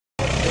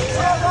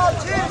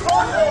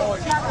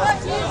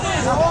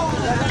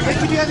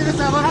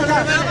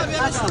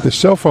The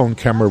cell phone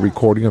camera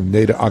recording of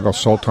Neda Agha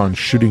Sultan's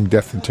shooting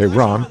death in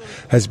Tehran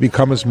has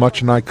become as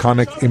much an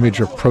iconic image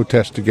of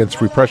protest against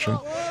repression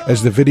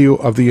as the video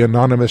of the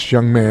anonymous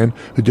young man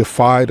who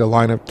defied a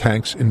line of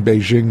tanks in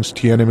Beijing's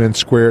Tiananmen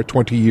Square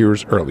 20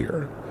 years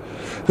earlier.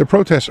 The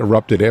protests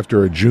erupted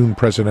after a June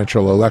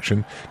presidential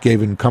election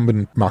gave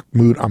incumbent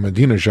Mahmoud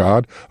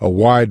Ahmadinejad a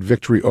wide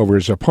victory over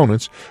his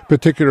opponents,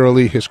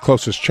 particularly his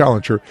closest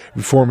challenger,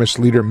 reformist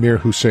leader Mir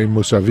Hussein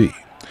Mousavi.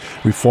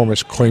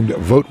 Reformists claimed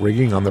vote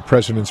rigging on the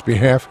president's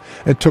behalf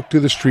and took to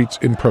the streets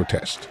in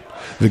protest.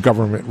 The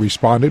government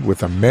responded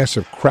with a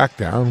massive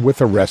crackdown with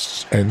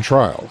arrests and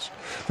trials.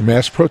 The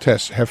mass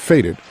protests have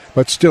faded,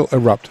 but still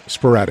erupt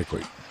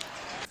sporadically.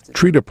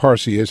 Trita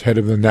Parsi is head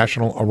of the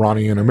National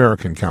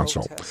Iranian-American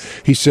Council.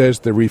 He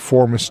says the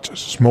reformists'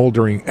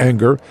 smoldering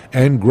anger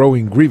and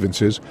growing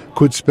grievances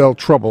could spell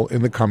trouble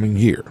in the coming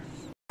year.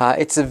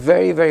 It's a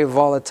very, very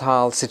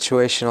volatile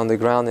situation on the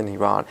ground in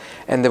Iran.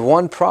 And the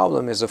one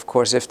problem is, of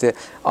course, if the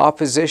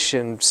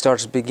opposition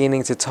starts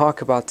beginning to talk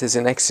about this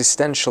in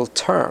existential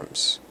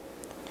terms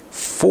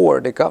for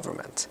the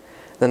government,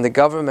 then the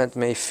government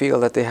may feel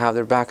that they have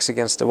their backs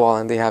against the wall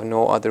and they have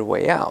no other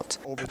way out.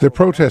 The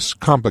protests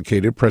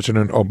complicated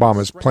President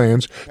Obama's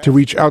plans to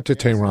reach out to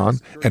Tehran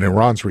and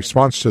Iran's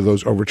response to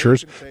those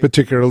overtures,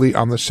 particularly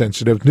on the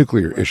sensitive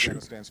nuclear issue.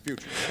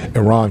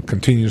 Iran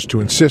continues to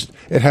insist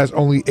it has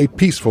only a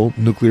peaceful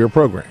nuclear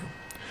program.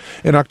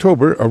 In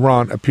October,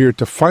 Iran appeared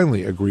to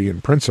finally agree in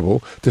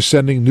principle to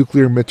sending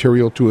nuclear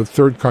material to a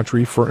third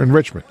country for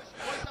enrichment.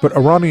 But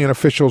Iranian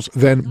officials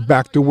then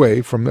backed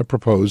away from the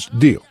proposed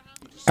deal.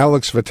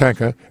 Alex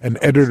Vatanka, an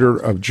editor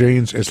of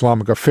Jane's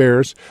Islamic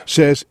Affairs,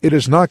 says it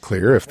is not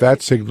clear if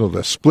that signaled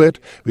a split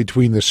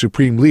between the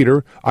supreme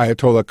leader,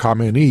 Ayatollah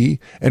Khamenei,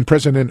 and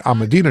President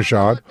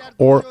Ahmadinejad,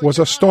 or was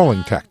a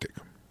stalling tactic.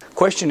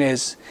 Question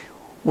is,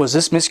 was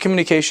this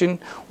miscommunication?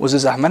 Was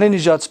this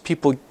Ahmadinejad's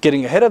people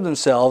getting ahead of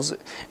themselves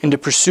in the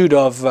pursuit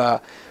of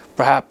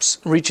perhaps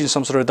reaching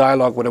some sort of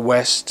dialogue with the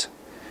West,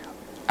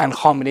 and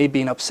Khamenei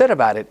being upset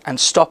about it and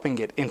stopping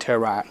it in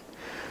Tehran?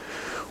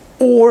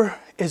 Or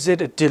is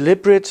it a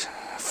deliberate,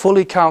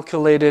 fully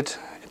calculated,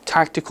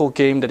 tactical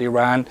game that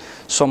Iran,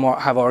 some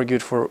have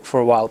argued for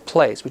a while,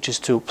 plays, which is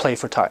to play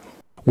for time?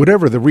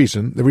 Whatever the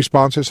reason, the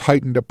response has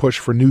heightened a push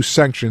for new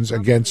sanctions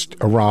against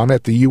Iran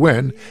at the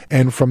UN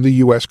and from the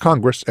U.S.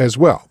 Congress as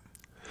well.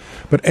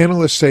 But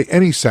analysts say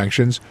any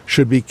sanctions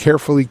should be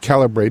carefully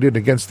calibrated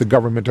against the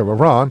government of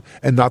Iran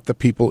and not the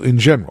people in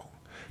general.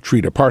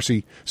 Trita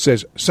Parsi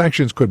says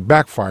sanctions could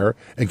backfire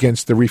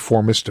against the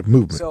reformist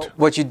movement. So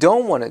what you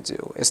don't want to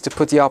do is to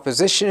put the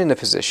opposition in a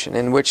position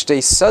in which they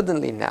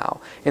suddenly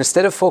now,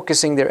 instead of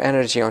focusing their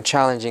energy on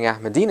challenging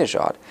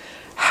Ahmadinejad,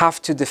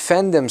 have to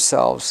defend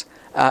themselves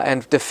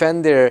and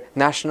defend their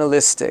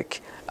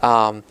nationalistic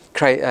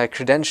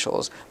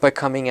credentials by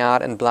coming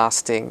out and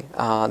blasting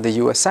the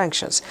U.S.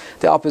 sanctions.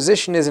 The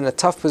opposition is in a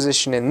tough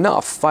position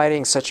enough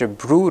fighting such a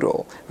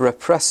brutal,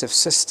 repressive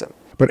system.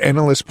 But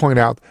analysts point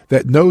out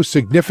that no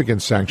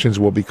significant sanctions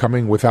will be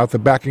coming without the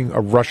backing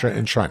of Russia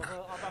and China.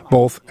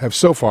 Both have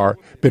so far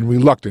been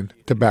reluctant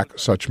to back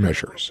such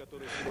measures.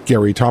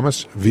 Gary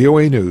Thomas,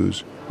 VOA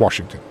News,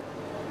 Washington.